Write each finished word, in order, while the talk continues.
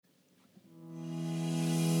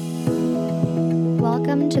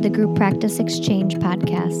Welcome to the Group Practice Exchange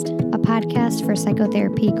podcast, a podcast for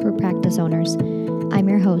psychotherapy group practice owners. I'm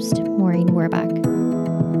your host, Maureen Warbach.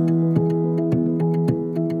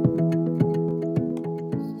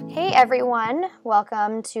 Hey everyone,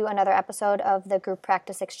 welcome to another episode of the Group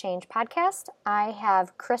Practice Exchange podcast. I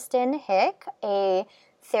have Kristen Hick, a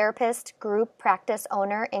therapist group practice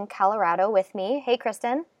owner in Colorado with me. Hey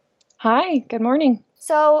Kristen. Hi, good morning.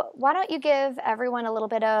 So why don't you give everyone a little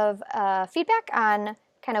bit of feedback on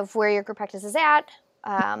kind of where your group practice is at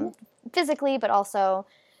physically, but also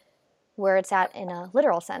where it's at in a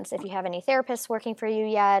literal sense. If you have any therapists working for you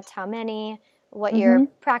yet, how many, what your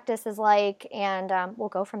practice is like, and we'll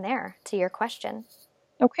go from there to your question.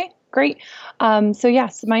 Okay, great. So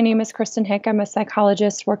yes, my name is Kristen Hick. I'm a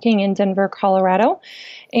psychologist working in Denver, Colorado,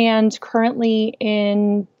 and currently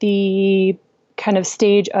in the kind of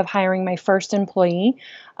stage of hiring my first employee.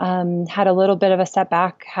 Had a little bit of a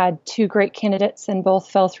setback, had two great candidates and both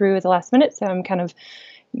fell through at the last minute. So I'm kind of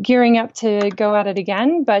gearing up to go at it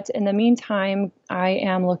again. But in the meantime, I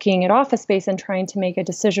am looking at office space and trying to make a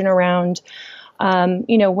decision around,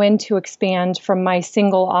 when to expand from my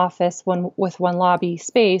single office with one lobby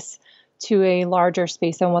space to a larger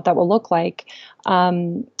space and what that will look like.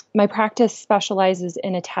 My practice specializes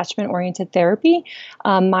in attachment-oriented therapy.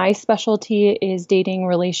 My specialty is dating,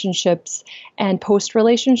 relationships, and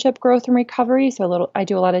post-relationship growth and recovery. So I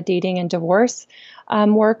do a lot of dating and divorce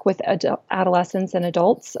work with adolescents and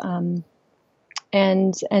adults.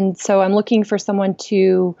 And so I'm looking for someone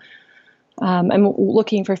to, I'm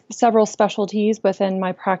looking for several specialties within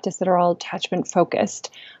my practice that are all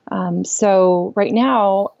attachment-focused. So right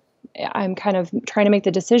now, I'm kind of trying to make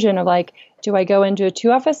the decision of do I go into a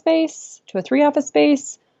 2-office space, to a 3-office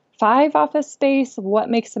space, 5-office space? What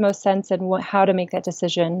makes the most sense and how to make that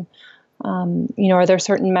decision? Are there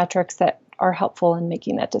certain metrics that are helpful in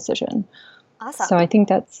making that decision? Awesome. So I think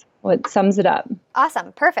that's what sums it up.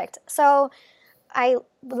 Awesome. Perfect. So I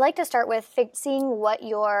would like to start with seeing what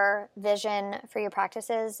your vision for your practice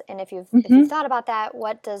is. And if you've thought about that,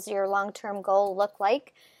 what does your long-term goal look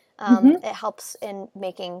like? It helps in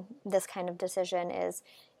making this kind of decision is,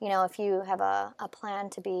 if you have a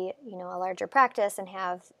plan to be, a larger practice and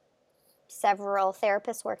have several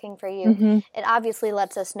therapists working for you, it obviously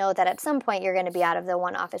lets us know that at some point you're going to be out of the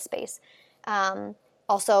one office space.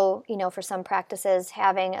 Also, for some practices,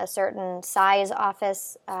 having a certain size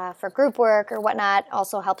office for group work or whatnot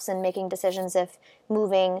also helps in making decisions if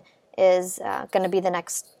moving is going to be the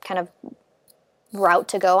next kind of route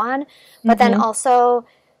to go on. But then also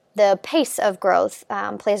the pace of growth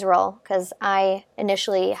plays a role, because I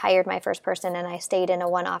initially hired my first person and I stayed in a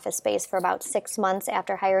one office space for about 6 months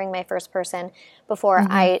after hiring my first person before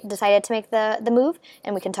I decided to make the move.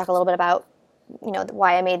 And we can talk a little bit about,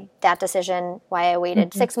 why I made that decision, why I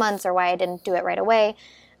waited 6 months or why I didn't do it right away.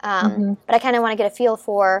 But I kind of want to get a feel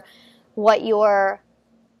for what your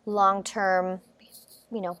long-term,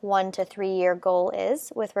 1 to 3 year goal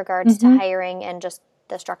is with regards to hiring and just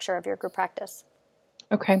the structure of your group practice.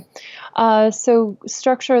 Okay. So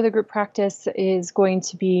structure of the group practice is going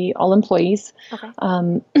to be all employees.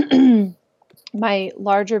 Okay. My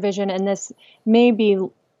larger vision, and this may be,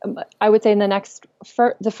 I would say in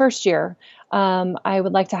the first year, I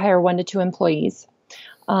would like to hire 1 to 2 employees.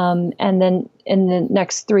 And then in the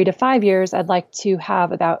next 3 to 5 years, I'd like to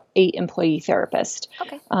have about 8 employee therapists.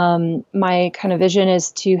 Okay. My kind of vision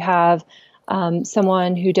is to have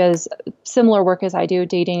someone who does similar work as I do,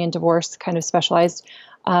 dating and divorce, kind of specialized.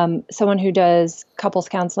 Someone who does couples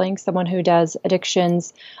counseling, someone who does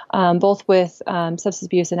addictions, both with substance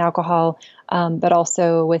abuse and alcohol, but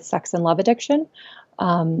also with sex and love addiction.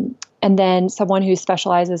 And then someone who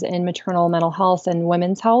specializes in maternal mental health and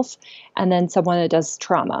women's health, and then someone that does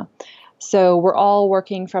trauma. So we're all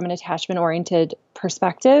working from an attachment-oriented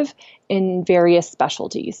perspective in various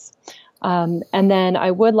specialties. And then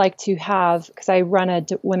I would like to have, because I run a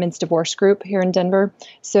women's divorce group here in Denver,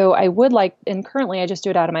 so I would like, and currently I just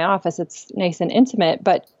do it out of my office, it's nice and intimate,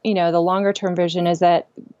 but the longer term vision is that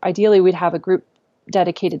ideally we'd have a group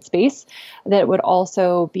dedicated space that would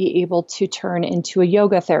also be able to turn into a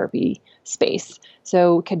yoga therapy space.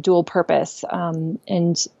 So it could dual purpose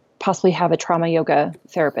and possibly have a trauma yoga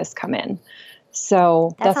therapist come in.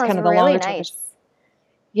 So that's kind of the really longer term nice. vision.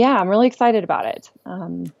 Yeah, I'm really excited about it.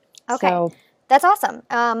 Okay, so, that's awesome.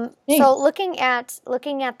 So looking at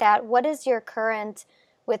that, what is your current,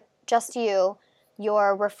 with just you,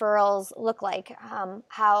 your referrals look like?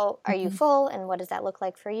 How are you full, and what does that look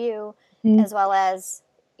like for you? As well as,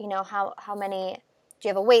 how many, do you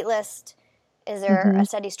have a wait list? Is there a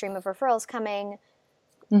steady stream of referrals coming?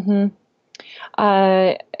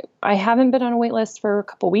 I haven't been on a wait list for a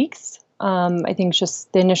couple weeks. I think it's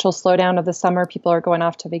just the initial slowdown of the summer. People are going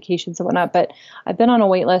off to vacations and whatnot. But I've been on a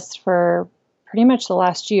wait list for pretty much the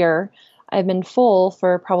last year. I've been full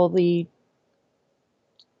for probably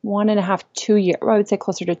 1.5, 2 years. I would say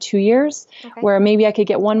closer to 2 years, where maybe I could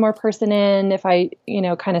get one more person in if I,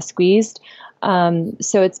 kind of squeezed.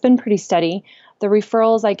 So it's been pretty steady. The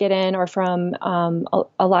referrals I get in are from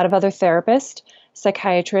a lot of other therapists,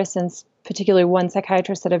 psychiatrists, and particularly one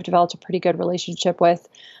psychiatrist that I've developed a pretty good relationship with,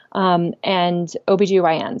 and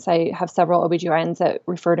OBGYNs. I have several OBGYNs that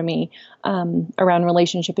refer to me around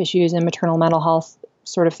relationship issues and maternal mental health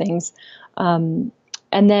sort of things. And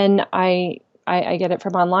then I get it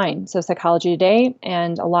from online. So Psychology Today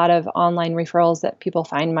and a lot of online referrals that people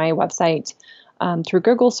find my website through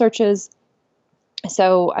Google searches.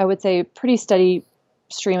 So I would say pretty steady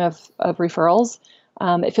stream of referrals.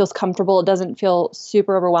 It feels comfortable. It doesn't feel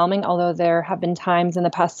super overwhelming, although there have been times in the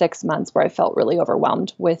past 6 months where I felt really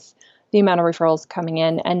overwhelmed with the amount of referrals coming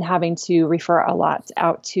in and having to refer a lot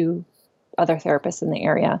out to other therapists in the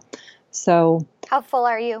area. So how full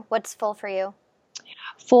are you? What's full for you?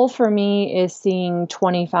 Full for me is seeing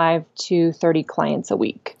 25 to 30 clients a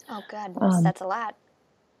week. Oh, goodness. That's a lot.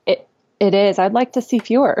 It is. I'd like to see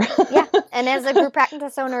fewer. Yeah. And as a group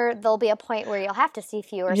practice owner, there'll be a point where you'll have to see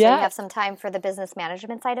fewer. So you have some time for the business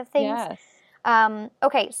management side of things. Yes.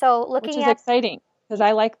 Okay. So which is exciting because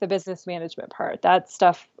I like the business management part. That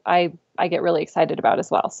stuff I get really excited about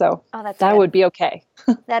as well. So that would be okay.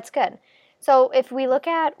 That's good. So if we look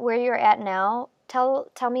at where you're at now,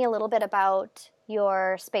 tell me a little bit about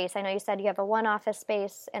your space. I know you said you have a one office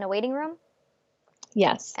space and a waiting room.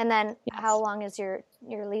 Yes. And then how long is your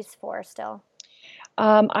lease for still?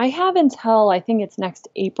 I have until I think it's next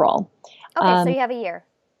April. Okay, so you have a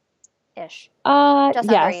year-ish. Just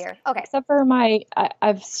under a year. Okay. Except for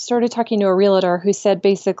I've started talking to a realtor who said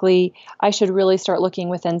basically I should really start looking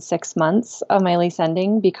within 6 months of my lease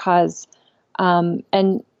ending because,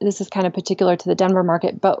 and this is kind of particular to the Denver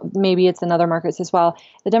market, but maybe it's in other markets as well.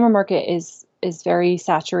 The Denver market is very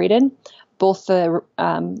saturated, both the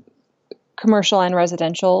commercial and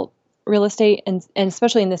residential real estate, and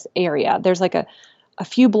especially in this area. There's like a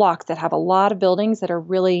few blocks that have a lot of buildings that are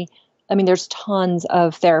really, there's tons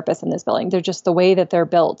of therapists in this building. They're just the way that they're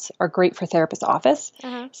built are great for therapist office.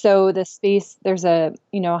 So the space, there's a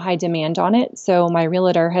high demand on it. So my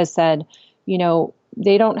realtor has said,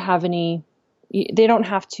 they don't have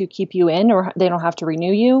to keep you in or they don't have to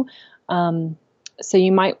renew you. So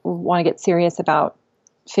you might want to get serious about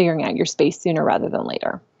figuring out your space sooner rather than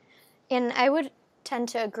later. And I would tend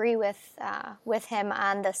to agree with him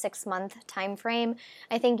on the 6 month time frame.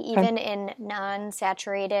 I think even in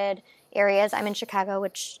non-saturated areas, I'm in Chicago,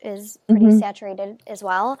 which is pretty saturated as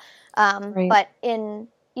well. But even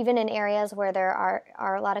in areas where there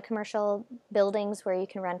are a lot of commercial buildings where you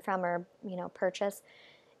can rent from or purchase,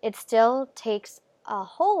 it still takes a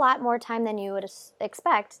whole lot more time than you would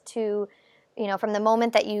expect to, from the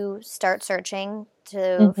moment that you start searching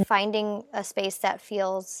to finding a space that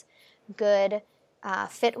feels good,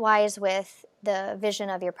 fit-wise with the vision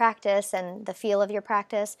of your practice and the feel of your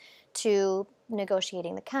practice, to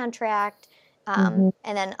negotiating the contract. And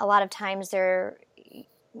then a lot of times at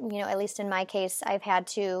least in my case, I've had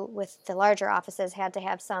to, with the larger offices, had to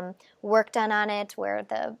have some work done on it where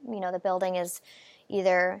the building is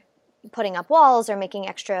either putting up walls or making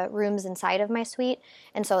extra rooms inside of my suite.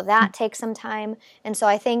 And so that takes some time. And so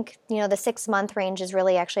I think, the 6 month range is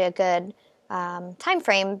really actually a good time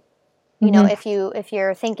frame. If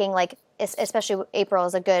you're thinking like, especially April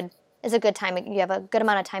is a good time. You have a good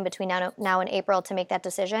amount of time between now and April to make that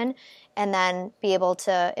decision, and then be able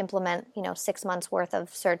to implement 6 months worth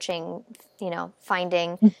of searching,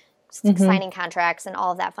 finding, signing contracts, and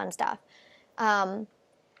all of that fun stuff.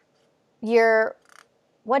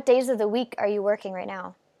 What days of the week are you working right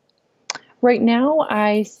now? Right now,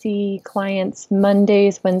 I see clients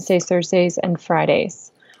Mondays, Wednesdays, Thursdays, and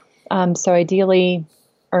Fridays. So ideally,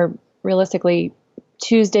 or realistically,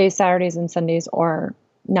 Tuesdays, Saturdays, and Sundays are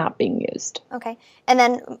not being used. Okay. And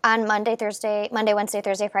then on Monday, Wednesday,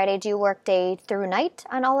 Thursday, Friday, do you work day through night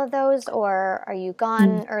on all of those, or are you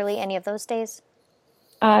gone early any of those days?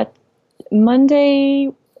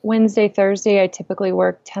 Monday, Wednesday, Thursday, I typically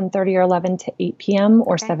work 10:30 or 11 to 8 p.m.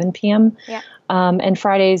 or 7 p.m. Yeah. And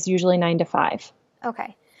Fridays usually 9 to 5.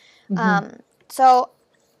 Okay. So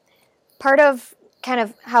part of kind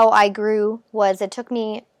of how I grew was it took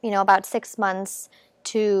me, about 6 months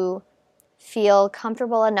to feel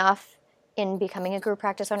comfortable enough in becoming a group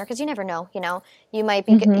practice owner, because you never know, you might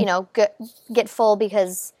be, get full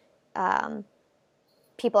because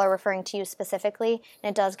people are referring to you specifically, and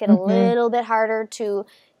it does get a little bit harder to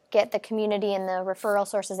get the community and the referral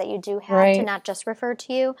sources that you do have to not just refer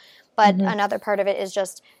to you. But another part of it is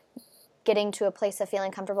just getting to a place of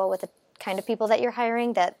feeling comfortable with the kind of people that you're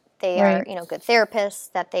hiring, that they are, good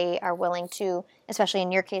therapists, that they are willing to, especially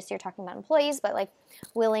in your case, you're talking about employees, but like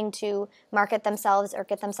willing to market themselves or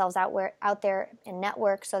get themselves out there and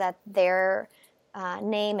network so that their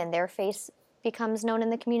name and their face becomes known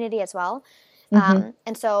in the community as well.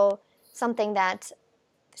 And so something that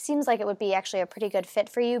seems like it would be actually a pretty good fit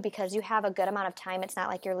for you because you have a good amount of time. It's not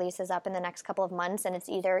like your lease is up in the next couple of months and it's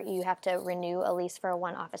either you have to renew a lease for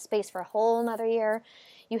one office space for a whole another year.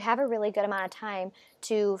 You have a really good amount of time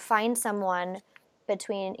to find someone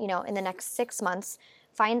between, in the next 6 months,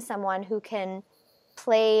 find someone who can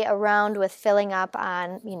play around with filling up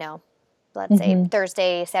on, let's say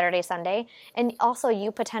Thursday, Saturday, Sunday, and also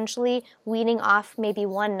you potentially weaning off maybe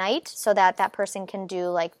one night so that that person can do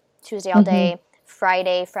like Tuesday all day,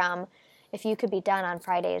 Friday from, if you could be done on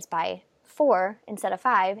Fridays by 4 instead of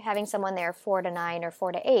 5, having someone there 4 to 9 or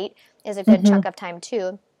 4 to 8 is a good chunk of time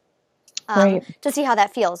too. To see how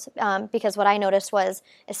that feels. Because what I noticed was,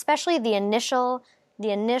 especially the initial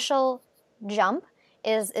jump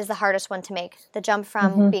is the hardest one to make. The jump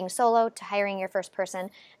from being solo to hiring your first person.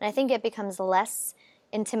 And I think it becomes less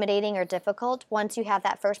intimidating or difficult once you have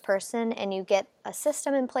that first person and you get a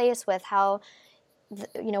system in place with how,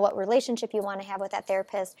 what relationship you want to have with that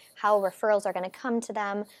therapist, how referrals are going to come to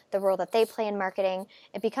them, the role that they play in marketing.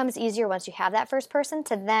 It becomes easier once you have that first person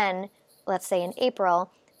to then, let's say in April,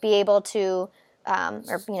 be able to,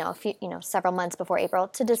 several months before April,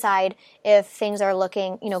 to decide if things are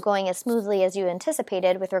looking, going as smoothly as you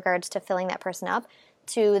anticipated with regards to filling that person up,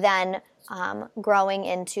 to then growing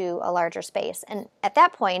into a larger space. And at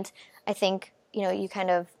that point, I think, you kind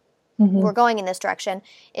of, we're going in this direction,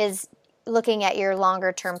 is looking at your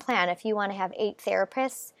longer term plan. If you want to have 8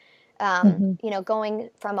 therapists, going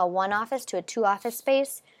from a 1 office to a 2 office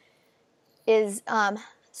space is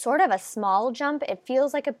sort of a small jump. It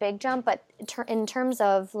feels like a big jump, but in terms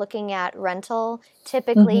of looking at rental,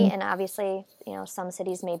 typically, and obviously, some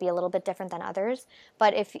cities may be a little bit different than others,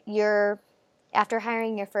 but if you're, after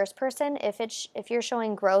hiring your first person, if you're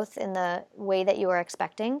showing growth in the way that you are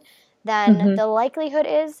expecting, then the likelihood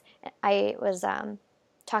is, I was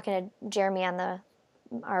talking to Jeremy on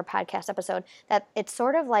our podcast episode, that it's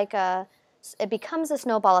sort of like it becomes a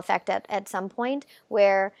snowball effect at some point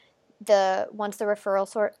where once the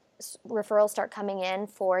referrals start coming in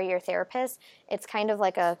for your therapist, it's kind of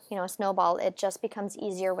like a snowball. It just becomes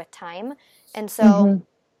easier with time. And so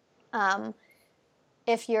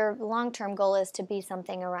if your long-term goal is to be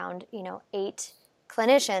something around 8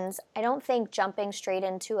 clinicians, I don't think jumping straight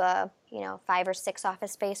into a 5 or 6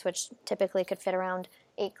 office space, which typically could fit around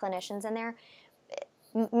 8 clinicians in there,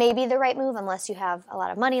 may be the right move unless you have a lot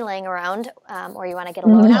of money laying around or you want to get a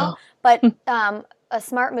loan out. But a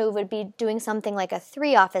smart move would be doing something like a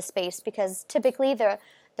 3 office space, because typically the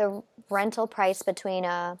rental price between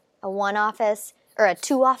a 1 office or a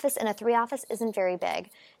 2 office and a 3 office isn't very big.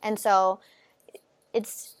 And so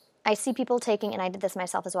I see people taking, and I did this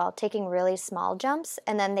myself as well, taking really small jumps,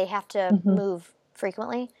 and then they have to move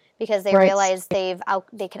frequently because they realize they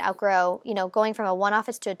can outgrow, going from a 1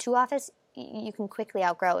 office to a 2 office, you can quickly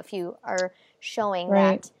outgrow if you are showing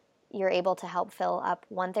that you're able to help fill up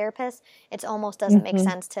 1 therapist. It almost doesn't make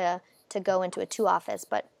sense to go into a 2 office,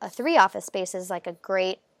 but a 3 office space is like a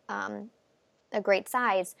great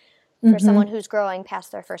size for someone who's growing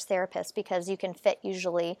past their first therapist, because you can fit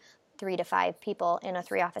usually 3 to 5 people in a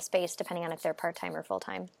 3 office space, depending on if they're part-time or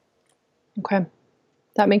full-time. Okay.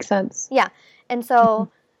 That makes sense. Yeah. And so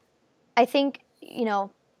I think,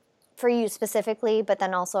 for you specifically, but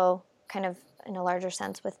then also kind of in a larger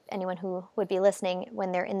sense with anyone who would be listening,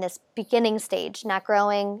 when they're in this beginning stage, not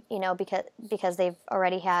growing, because they've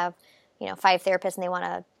already have, 5 therapists and they want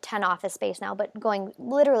a 10 office space now, but going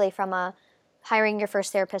literally from hiring your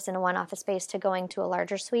first therapist in a 1 office space to going to a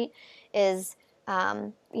larger suite is,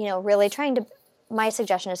 really my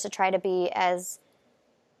suggestion is to try to be as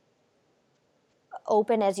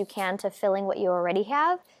open as you can to filling what you already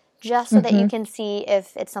have, just so that you can see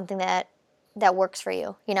if it's something that works for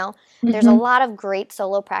you. There's a lot of great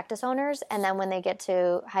solo practice owners, and then when they get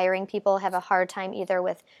to hiring people, have a hard time either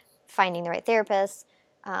with finding the right therapist,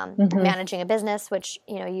 managing a business, which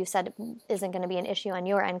you said isn't going to be an issue on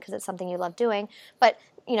your end because it's something you love doing. But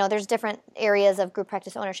there's different areas of group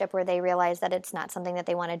practice ownership where they realize that it's not something that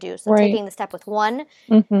they want to do. So taking the step with 1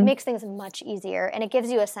 makes things much easier, and it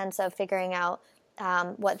gives you a sense of figuring out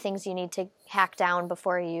what things you need to hack down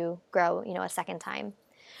before you grow, a second time.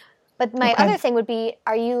 But my other thing would be,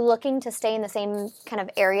 are you looking to stay in the same kind of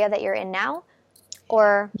area that you're in now?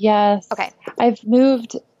 Or yes. Okay. I've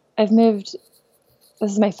moved I've moved.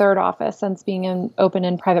 This is my third office since being open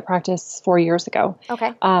in private practice 4 years ago.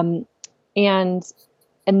 Okay.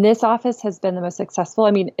 And this office has been the most successful.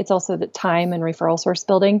 I mean, it's also the time and referral source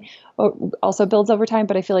building also builds over time.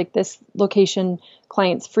 But I feel like this location,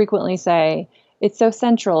 clients frequently say, it's so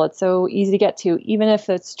central, it's so easy to get to, even if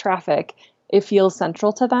it's traffic, it feels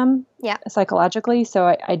central to them psychologically. So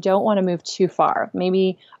I don't want to move too far,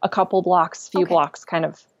 maybe a couple blocks, few blocks kind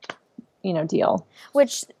of, deal.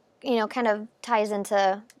 Which, kind of ties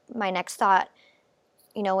into my next thought.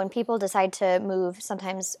 When people decide to move,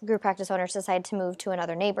 sometimes group practice owners decide to move to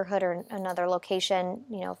another neighborhood or another location,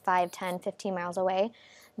 5, 10, 15 miles away.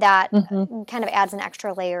 That kind of adds an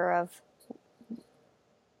extra layer of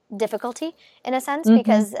difficulty in a sense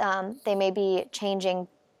because they may be changing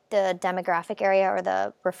the demographic area or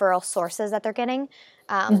the referral sources that they're getting.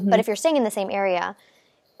 But if you're staying in the same area,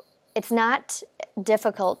 it's not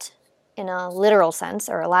difficult in a literal sense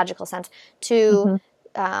or a logical sense to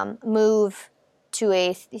move to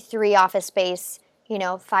a 3-office space,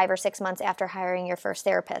 5 or 6 months after hiring your first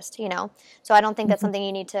therapist, So I don't think that's something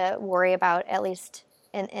you need to worry about, at least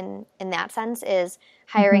in that sense, is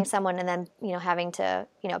hiring someone and then, having to,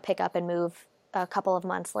 pick up and move a couple of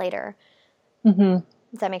months later. Does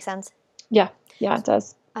that make sense? Yeah. Yeah, it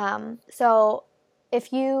does. So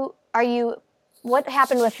what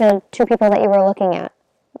happened with the 2 people that you were looking at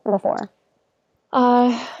before?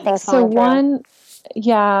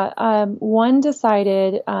 One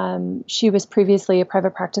decided she was previously a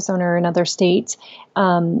private practice owner in another state,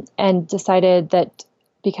 and decided that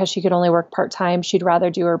because she could only work part-time, she'd rather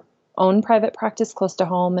do her own private practice close to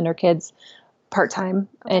home and her kids part-time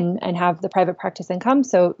and have the private practice income.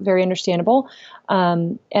 So very understandable.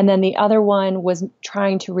 And then the other one was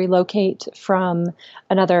trying to relocate from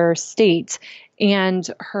another state, and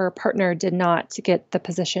her partner did not get the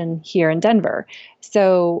position here in Denver.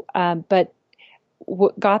 So, but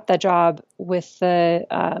got the job with the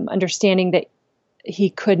understanding that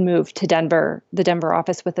he could move to Denver, the Denver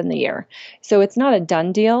office, within the year. So it's not a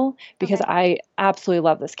done deal because I absolutely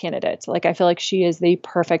love this candidate. Like, I feel like she is the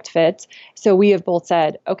perfect fit. So we have both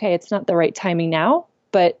said, okay, it's not the right timing now,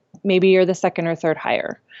 but maybe you're the second or third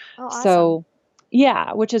hire. Oh, awesome. So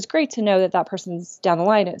yeah, which is great to know that that person's down the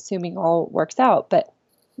line, assuming all works out. But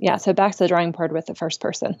yeah, so back to the drawing board with the first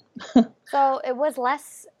person. So it was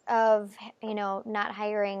less of, not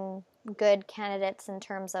hiring good candidates in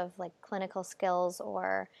terms of like clinical skills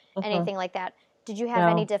or anything like that. Did you have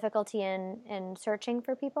any difficulty in searching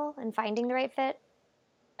for people and finding the right fit?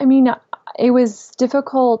 I mean, it was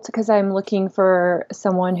difficult because I'm looking for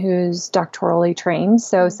someone who's doctorally trained.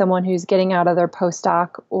 So someone who's getting out of their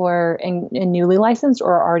postdoc or and newly licensed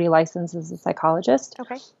or already licensed as a psychologist.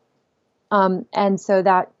 Okay. And so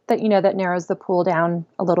that narrows the pool down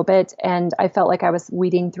a little bit. And I felt like I was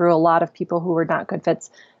weeding through a lot of people who were not good fits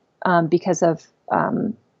because of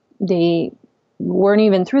they weren't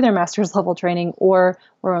even through their master's level training or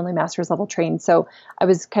were only master's level trained. So I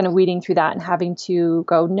was kind of weeding through that and having to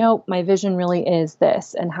go, nope, my vision really is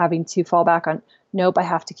this, and having to fall back on, nope, I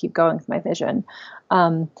have to keep going with my vision.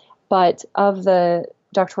 But of the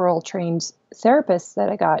doctoral trained therapists that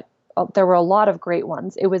I got, there were a lot of great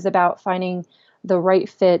ones. It was about finding the right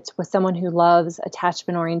fit with someone who loves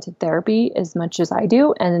attachment-oriented therapy as much as I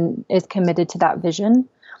do and is committed to that vision,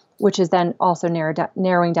 which is then also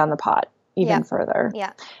narrowing down the pot even further.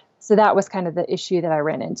 Yeah. So that was kind of the issue that I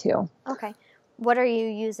ran into. Okay. What are you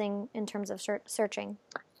using in terms of searching?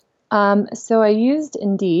 So I used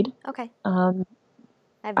Indeed. Okay.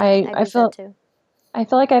 I feel too. I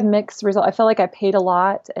feel like I've mixed results. I feel like I paid a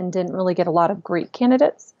lot and didn't really get a lot of great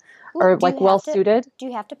candidates or like well suited. Do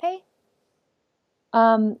you have to pay?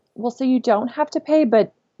 Well, so you don't have to pay,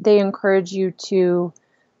 but they encourage you to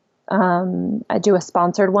do a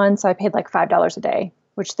sponsored one. So I paid like $5 a day,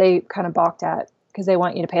 which they kind of balked at because they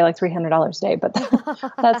want you to pay like $300 a day, but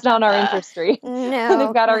that's not our industry. No.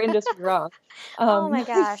 They've got our industry wrong. Oh my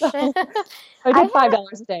gosh. So I did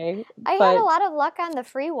 $5 a day. I had a lot of luck on the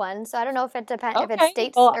free one, so I don't know if it depends if it's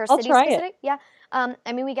state or city specific. Yeah. I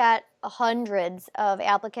mean, we got hundreds of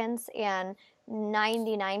applicants and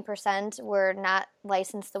 99% were not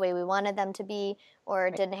licensed the way we wanted them to be or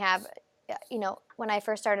didn't have, when I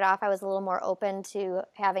first started off, I was a little more open to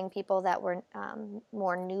having people that were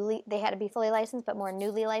they had to be fully licensed, but more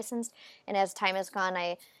newly licensed. And as time has gone,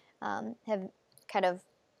 I have kind of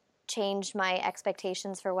changed my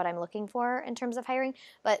expectations for what I'm looking for in terms of hiring.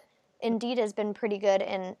 But Indeed has been pretty good.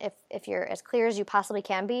 And if you're as clear as you possibly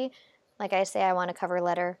can be, like I say, I want a cover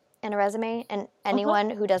letter. in a resume, and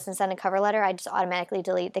anyone who doesn't send a cover letter, I just automatically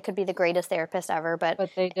delete. They could be the greatest therapist ever, but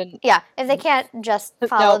they didn't. Yeah, if they can't just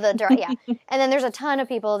follow the direct, yeah. And then there's a ton of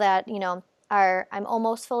people that, you know, I'm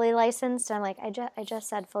almost fully licensed. And I'm like, I just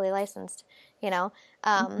said fully licensed, you know,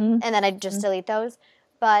 and then I just delete those.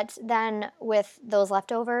 But then with those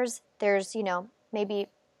leftovers, there's, you know, maybe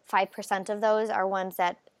 5% of those are ones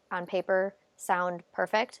that on paper sound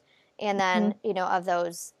perfect. And then, you know, of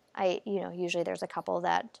those, usually there's a couple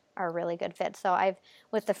that are really good fits. So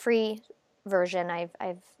with the free version,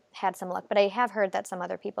 I've had some luck, but I have heard that some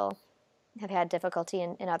other people have had difficulty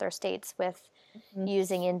in other states with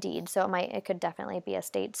using Indeed. So it could definitely be a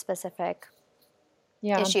state specific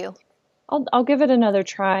issue. I'll give it another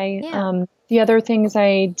try. Yeah. The other things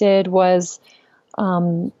I did was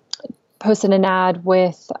posted an ad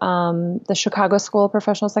with the Chicago School of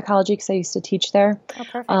Professional Psychology, because I used to teach there. Oh,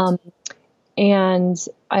 perfect. And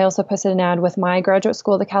I also posted an ad with my graduate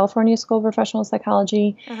school, the California School of Professional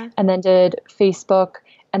Psychology, and then did Facebook,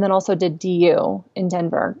 and then also did DU in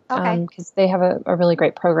Denver, because they have a really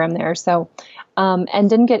great program there. So, and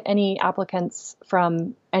didn't get any applicants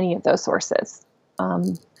from any of those sources,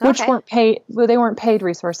 which weren't paid. Well, they weren't paid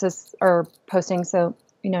resources or postings, so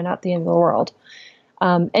not the end of the world.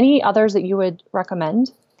 Any others that you would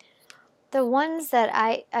recommend? The ones that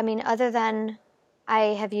I mean, other than I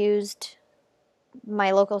have used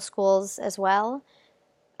my local schools as well,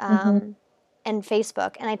 and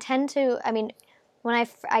Facebook. And I tend to, I mean, when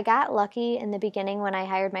I got lucky in the beginning when I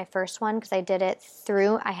hired my first one, because I did it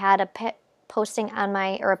through, I had a posting on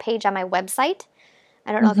a page on my website.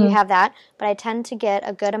 I don't know if you have that, but I tend to get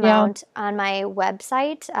a good amount on my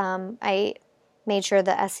website. I made sure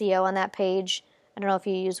the SEO on that page, I don't know if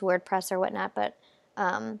you use WordPress or whatnot, but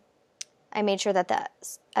I made sure that the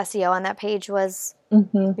SEO on that page was,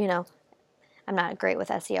 I'm not great with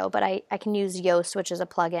SEO, but I can use Yoast, which is a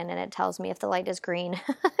plugin, and it tells me if the light is green.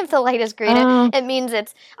 If the light is green, it means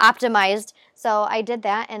it's optimized. So I did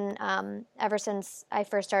that, and ever since I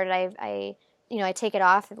first started, I take it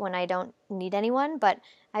off when I don't need anyone, but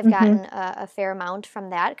I've gotten a fair amount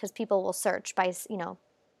from that because people will search by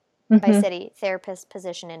city, therapist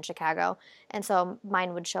position in Chicago, and so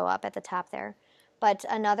mine would show up at the top there. But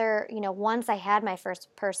another, once I had my first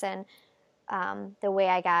person, the way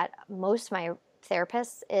I got most of my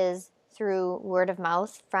therapists is through word of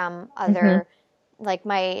mouth from other, like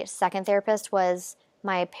my second therapist was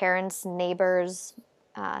my parents' neighbor's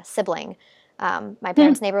sibling. My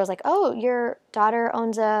parents' neighbor was like, "Oh, your daughter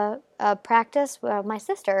owns a practice. Well, my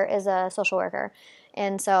sister is a social worker,"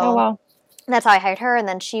 and so that's how I hired her. And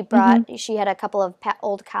then she had a couple of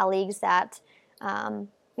old colleagues that,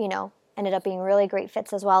 ended up being really great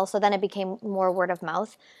fits as well. So then it became more word of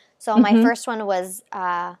mouth. So my first one was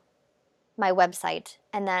my website,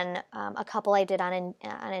 and then a couple I did on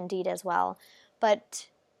Indeed as well. But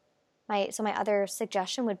my other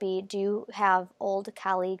suggestion would be: do you have old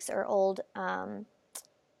colleagues or old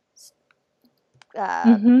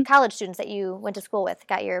college students that you went to school with,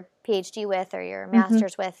 got your PhD with, or your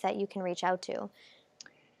master's with, that you can reach out to?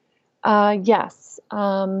 Yes.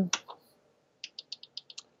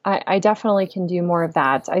 I definitely can do more of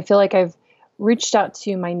that. I feel like I've reached out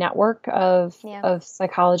to my network of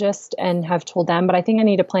psychologists and have told them, but I think I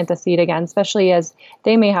need to plant the seed again, especially as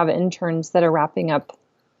they may have interns that are wrapping up,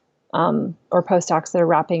 or postdocs that are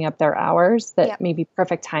wrapping up their hours that may be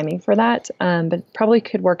perfect timing for that. But probably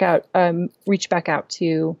could work out, reach back out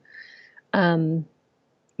to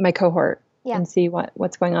my cohort and see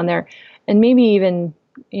what's going on there. And maybe even,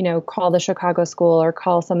 call the Chicago school or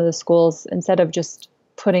call some of the schools instead of just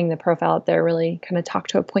putting the profile out there, really kind of talk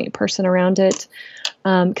to a point person around it.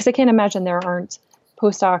 Because I can't imagine there aren't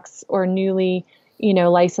postdocs or newly,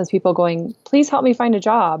 licensed people going, please help me find a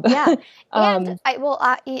job. Yeah. And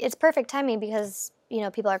it's perfect timing because,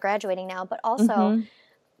 people are graduating now, but also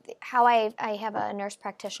how I have a nurse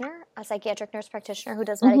practitioner, a psychiatric nurse practitioner who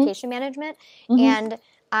does medication management. And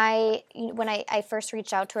when I first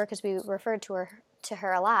reached out to her, because we referred to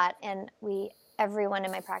her a lot, and everyone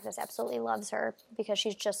in my practice absolutely loves her because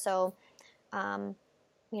she's just so,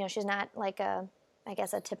 she's not like a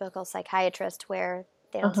typical psychiatrist where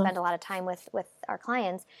they don't spend a lot of time with our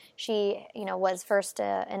clients. She, was first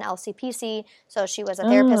an LCPC, so she was a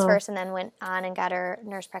therapist first and then went on and got her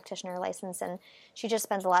nurse practitioner license, and she just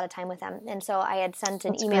spends a lot of time with them. And so I had sent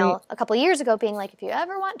an email a couple of years ago being like, if you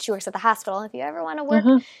ever want, she works at the hospital, if you ever want to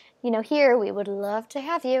work, here, we would love to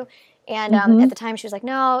have you. And at the time she was like,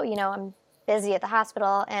 no, I'm busy at the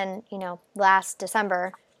hospital. And, last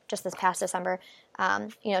December, just this past December,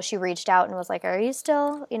 she reached out and was like, are you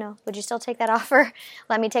still, would you still take that offer?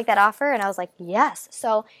 Let me take that offer. And I was like, yes.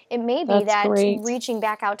 So it may be That's that great. reaching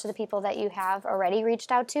back out to the people that you have already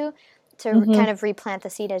reached out to kind of replant the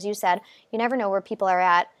seed, as you said. You never know where people are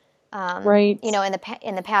at. Right. In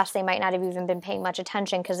the past, they might not have even been paying much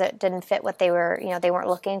attention because it didn't fit what they were, they weren't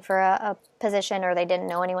looking for a position, or they didn't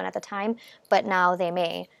know anyone at the time, but now they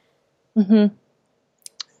may.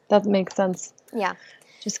 That makes sense. Yeah.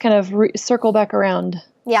 Just kind of circle back around.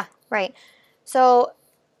 Yeah, right. So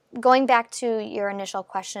going back to your initial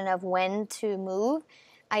question of when to move,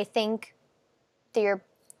 I think your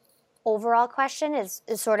overall question is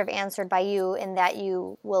sort of answered by you, in that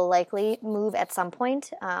you will likely move at some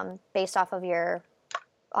point, based off of your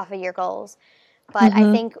goals. But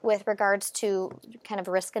I think with regards to kind of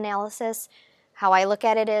risk analysis, how I look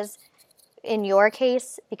at it is, in your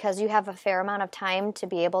case, because you have a fair amount of time to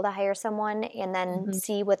be able to hire someone and then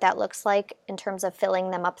see what that looks like in terms of filling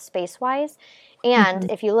them up space-wise. And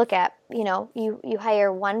if you look at, you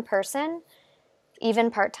hire one person, even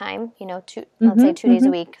part-time, let's say 2 days a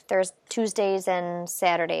week, there's Tuesdays and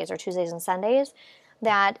Saturdays, or Tuesdays and Sundays,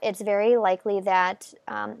 that it's very likely that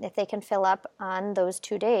if they can fill up on those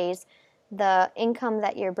 2 days, the income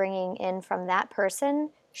that you're bringing in from that person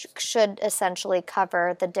should essentially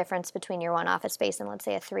cover the difference between your one office space and, let's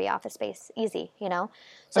say, a 3 office space. Easy,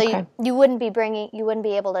 So you wouldn't be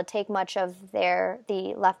able to take much of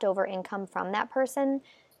the leftover income from that person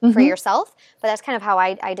for yourself. But that's kind of how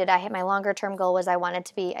I did. My longer term goal was I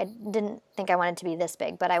didn't think I wanted to be this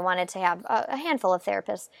big, but I wanted to have a handful of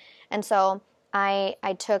therapists. And so I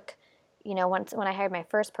took, once when I hired my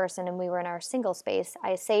first person and we were in our single space,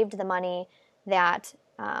 I saved the money that,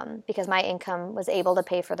 because my income was able to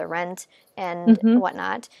pay for the rent and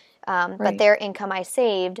whatnot. But their income I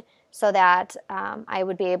saved so that I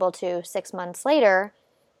would be able to 6 months later.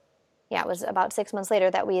 Yeah, it was about 6 months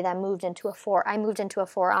later that we then moved into a 4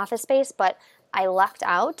 office space, but I lucked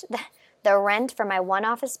out. The rent for my one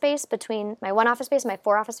office space and my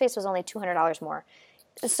 4 office space was only $200 more.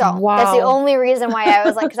 So that's the only reason why I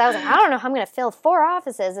was like, because I was like, I don't know how I'm going to fill 4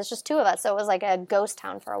 offices. It's just 2 of us. So it was like a ghost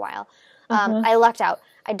town for a while. I lucked out.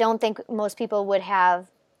 I don't think most people would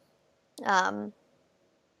have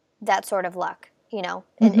that sort of luck,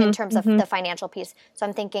 in terms of the financial piece. So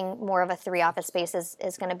I'm thinking more of a 3 office space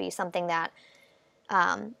is going to be something that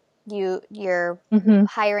your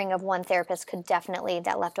hiring of one therapist could definitely,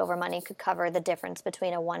 that leftover money could cover the difference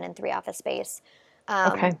between a 1 and 3 office space.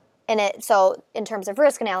 So in terms of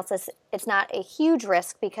risk analysis, it's not a huge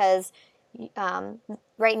risk because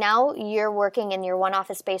right now you're working in your one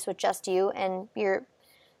office space with just you, and you're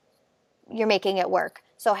making it work.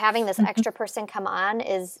 So having this extra person come on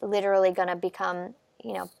is literally going to become,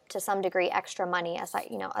 to some degree, extra money,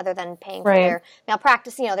 other than paying for their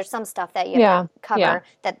malpractice. There's some stuff that you have to cover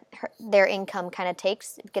that their income kind of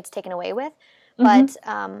gets taken away with. But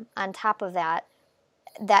on top of that,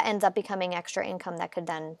 that ends up becoming extra income that could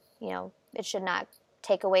then, it should not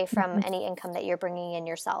take away from any income that you're bringing in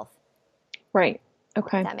yourself. Right.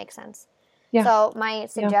 Okay. If that makes sense. Yeah. So my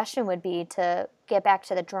suggestion would be to get back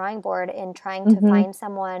to the drawing board in trying to find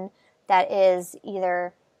someone that is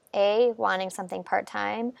either A, wanting something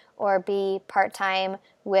part-time, or B, part-time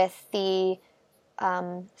with the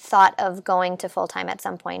thought of going to full-time at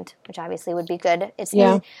some point, which obviously would be good. It's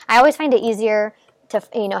easy. I always find it easier to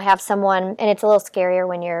have someone, and it's a little scarier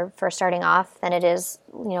when you're first starting off than it is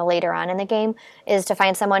later on in the game, is to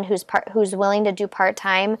find someone who's willing to do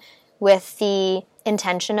part-time with the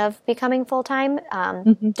intention of becoming full-time,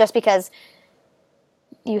 just because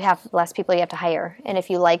you have less people you have to hire. And if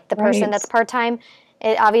you like the person that's part-time,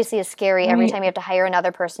 it obviously is scary every time you have to hire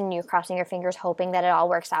another person. You're crossing your fingers hoping that it all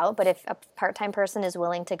works out. But if a part-time person is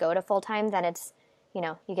willing to go to full-time, then it's,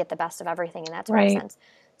 you get the best of everything in that sort of sense.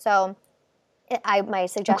 So my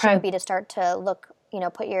suggestion would be to start to look,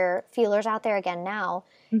 put your feelers out there again now.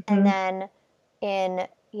 And then in,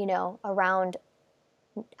 around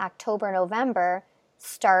October, November,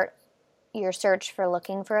 start your search for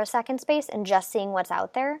looking for a second space and just seeing what's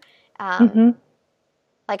out there.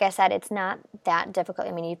 Like I said, it's not that difficult.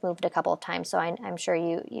 I mean, you've moved a couple of times, so I'm sure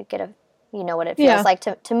you get you know what it feels like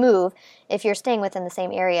to move. If you're staying within the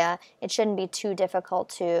same area, it shouldn't be too difficult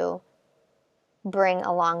to bring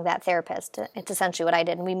along that therapist. It's essentially what I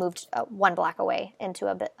did, and we moved 1 block away into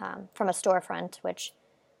from a storefront, which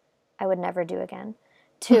I would never do again.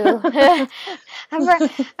 I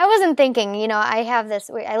wasn't thinking,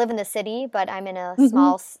 I live in the city, but I'm in a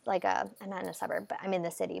small, I'm not in a suburb, but I'm in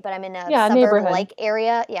the city, but I'm in a suburb-like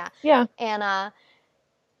area. Yeah. Yeah. And I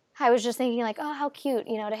was just thinking oh, how cute,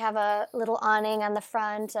 to have a little awning on the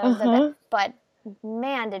front of but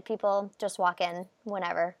man, did people just walk in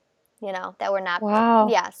whenever, that were not, Wow.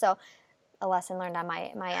 yeah. So a lesson learned on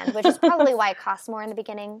my end, which is probably why it costs more in the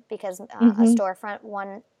beginning, because a Mm-hmm.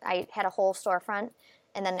 storefront I had a whole storefront,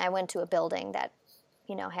 and then I went to a building that,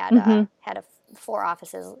 Mm-hmm. had 4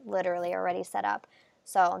 offices literally already set up.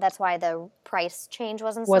 So that's why the price change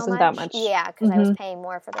wasn't so Wasn't that much. much. Yeah, because I was Mm-hmm. paying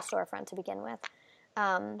more for the storefront to begin with.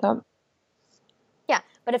 Um, That, yeah,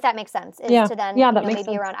 but if that makes sense, is yeah. to then, Yeah, that makes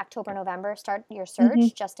maybe sense. around October, November, start your Mm-hmm.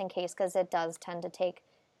 search just in case, because it does tend to take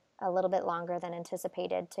a little bit longer than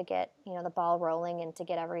anticipated to get, the ball rolling and to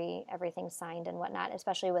get everything signed and whatnot,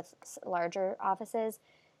 especially with larger offices.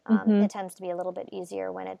 Mm-hmm. It tends to be a little bit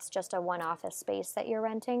easier when it's just a one office space that you're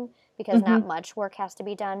renting, because Mm-hmm. not much work has to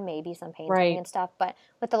be done, maybe some painting Right. and stuff. But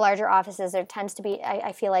with the larger offices, there tends to be,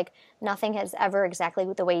 I feel like nothing is ever exactly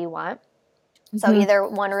the way you want. So Mm-hmm. either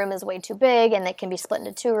one room is way too big and it can be split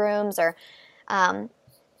into 2 rooms, or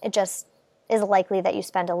it just is likely that you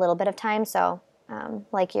spend a little bit of time. So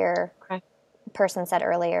like your Okay. person said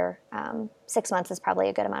earlier, 6 months is probably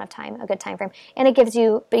a good amount of time, a good time frame. And it gives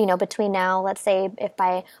you, between now, let's say if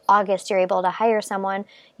by August you're able to hire someone,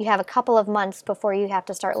 you have a couple of months before you have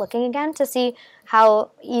to start looking again to see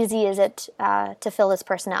how easy is it to fill this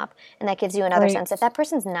person up. And that gives you another Right. sense. If that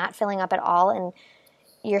person's not filling up at all and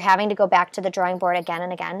you're having to go back to the drawing board again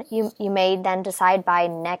and again, you may then decide by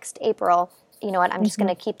next April, you know what, I'm just Mm-hmm.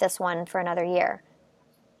 going to keep this one for another year,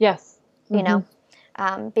 Yes. you Mm-hmm.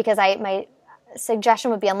 know? Because my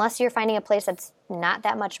suggestion would be, unless you're finding a place that's not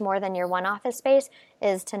that much more than your one office space,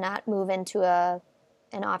 is to not move into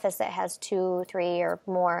an office that has 2, 3, or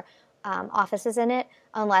more offices in it,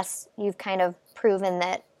 unless you've kind of proven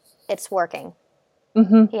that it's working,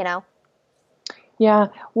 Mm-hmm. you know? Yeah.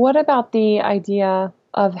 What about the idea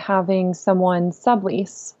of having someone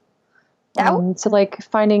sublease? That, So like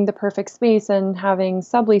finding the perfect space and having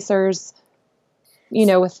subleasers,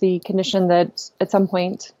 with the condition that at some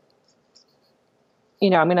point,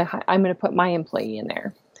 I'm gonna put my employee in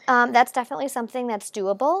there. that's definitely something that's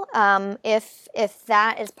doable. If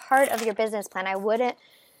that is part of your business plan, I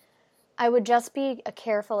would just be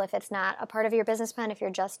careful if it's not a part of your business plan, if you're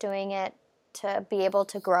just doing it to be able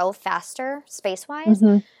to grow faster space wise.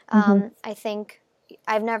 Mm-hmm. Mm-hmm. I think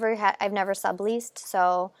I've never subleased,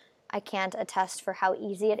 so I can't attest for how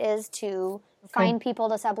easy it is to Okay. find people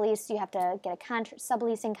to sublease. You have to get a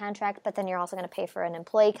subleasing contract, but then you're also going to pay for an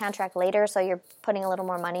employee contract later, so you're putting a little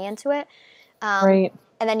more money into it. Right.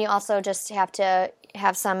 And then you also just have to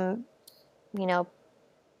have some, you know,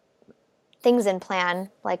 things in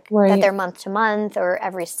plan, like that Right. they're month to month or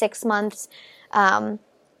every 6 months. And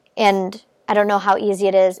I don't know how easy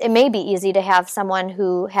it is. It may be easy to have someone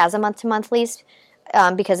who has a month to month lease,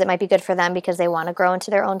 because it might be good for them because they want to grow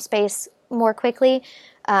into their own space more quickly.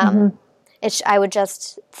 Mm-hmm. I would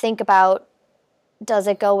just think about, does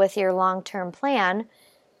it go with your long term plan?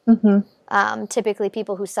 Mm-hmm. Typically,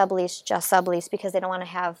 people who sublease just sublease because they don't want to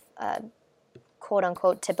have a quote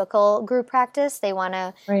unquote typical group practice. They want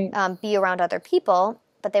to Right. be around other people,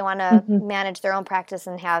 but they want to Mm-hmm. manage their own practice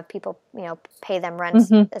and have people, pay them rent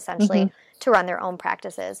Mm-hmm. Mm-hmm. essentially to run their own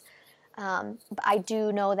practices. But I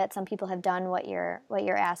do know that some people have done what you're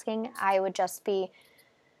asking.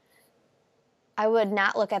 I would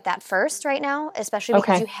not look at that first right now, especially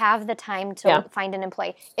because Okay. you have the time to Yeah. find an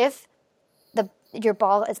employee. If your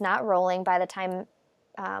ball is not rolling by the time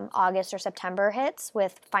August or September hits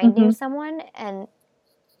with finding Mm-hmm. someone and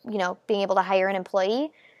being able to hire an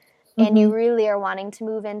employee, and Mm-hmm. you really are wanting to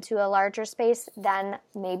move into a larger space, then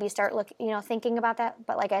maybe start thinking about that.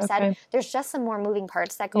 But like I said, Okay. there's just some more moving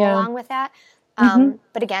parts that go Yeah. along with that. Mm-hmm.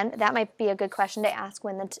 But again, that might be a good question to ask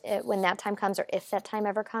when that time comes, or if that time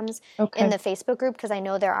ever comes, in Okay. the Facebook group, because I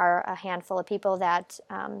know there are a handful of people that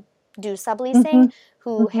do Mm-hmm. subleasing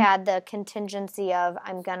who Mm-hmm. had the contingency of,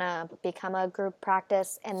 I'm gonna become a group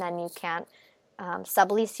practice, and then you can't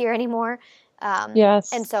sublease here anymore. And Yes.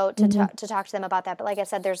 so Mm-hmm. to talk to them about that. But like I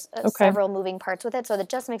said, there's Okay. several moving parts with it, so that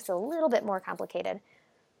just makes it a little bit more complicated.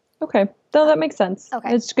 Okay. No, that makes sense.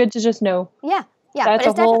 Okay. It's good to just know. Yeah. Yeah. That's But a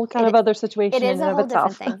it's whole kind of other it situation is in and a of whole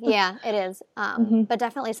different itself. thing. Yeah, it is. Mm-hmm. But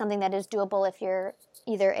definitely something that is doable if you're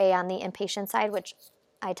either on the impatient side, which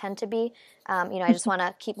I tend to be. I just want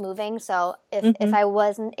to keep moving. So if Mm-hmm. I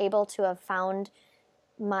wasn't able to have found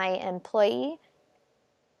my employee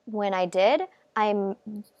when I did, I'm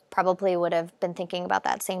probably would have been thinking about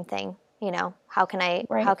that same thing. How can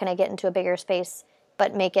Right. I get into a bigger space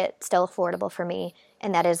but make it still affordable for me?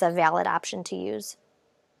 And that is a valid option to use.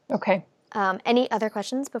 Okay. Any other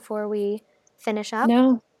questions before we finish up?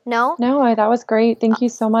 No. No? No, that was great. Thank you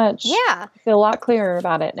so much. Yeah. I feel a lot clearer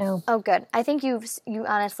about it now. Oh, good. I think you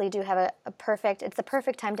honestly do have it's the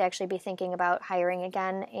perfect time to actually be thinking about hiring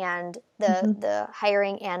again, and the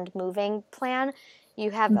hiring and moving plan.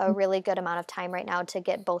 You have a really good amount of time right now to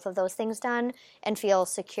get both of those things done and feel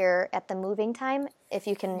secure at the moving time if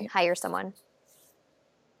you can hire someone.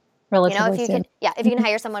 Relatively if you soon. if you can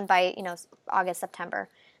hire someone by, August, September,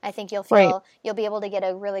 I think you'll be able to get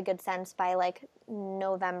a really good sense by like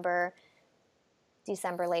November,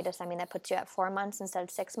 December latest. I mean, that puts you at 4 months instead of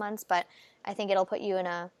 6 months, but I think it'll put you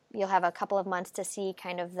you'll have a couple of months to see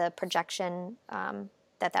kind of the projection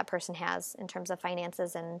that person has in terms of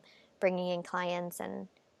finances and bringing in clients and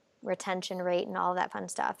retention rate and all of that fun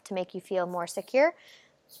stuff to make you feel more secure.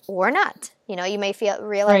 Or not. You may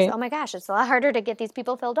realize, oh my gosh, it's a lot harder to get these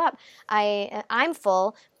people filled up. I'm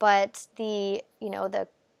full, but the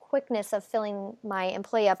quickness of filling my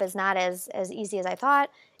employee up is not as easy as I thought.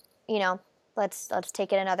 Let's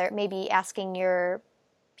take it maybe asking your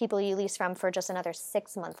people you lease from for just another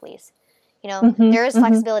 6-month lease. There is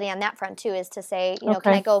flexibility on that front too, is to say,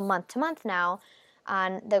 can I go month to month now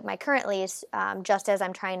on my current lease, just as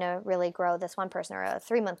I'm trying to really grow this one person, or a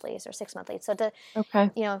 3-month lease or 6-month lease. So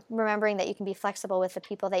remembering that you can be flexible with the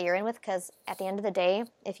people that you're in with, because at the end of the day,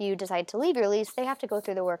 if you decide to leave your lease, they have to go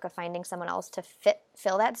through the work of finding someone else to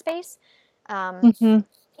fill that space. And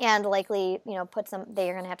likely, they're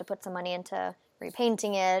going to have to put some money into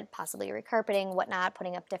repainting it, possibly recarpeting, whatnot,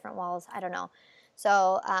 putting up different walls. I don't know.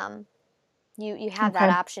 So, you have that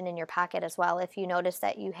option in your pocket as well. If you notice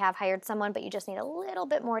that you have hired someone, but you just need a little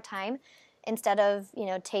bit more time, instead of,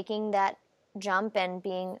 taking that jump and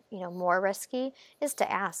being, more risky, is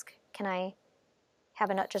to ask, can I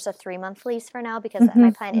have just a 3-month lease for now? Because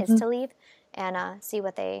my plan is to leave, and see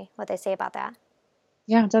what they say about that.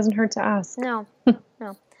 Yeah, it doesn't hurt to ask. No.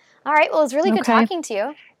 All right. Well, it was really good talking to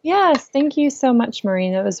you. Yes. Thank you so much,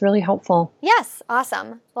 Maureen. That was really helpful. Yes.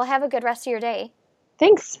 Awesome. Well, have a good rest of your day.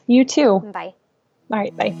 Thanks. You too. Bye. All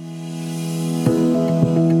right. Bye.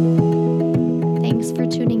 Thanks for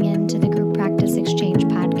tuning in to the Group Practice Exchange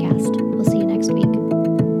podcast.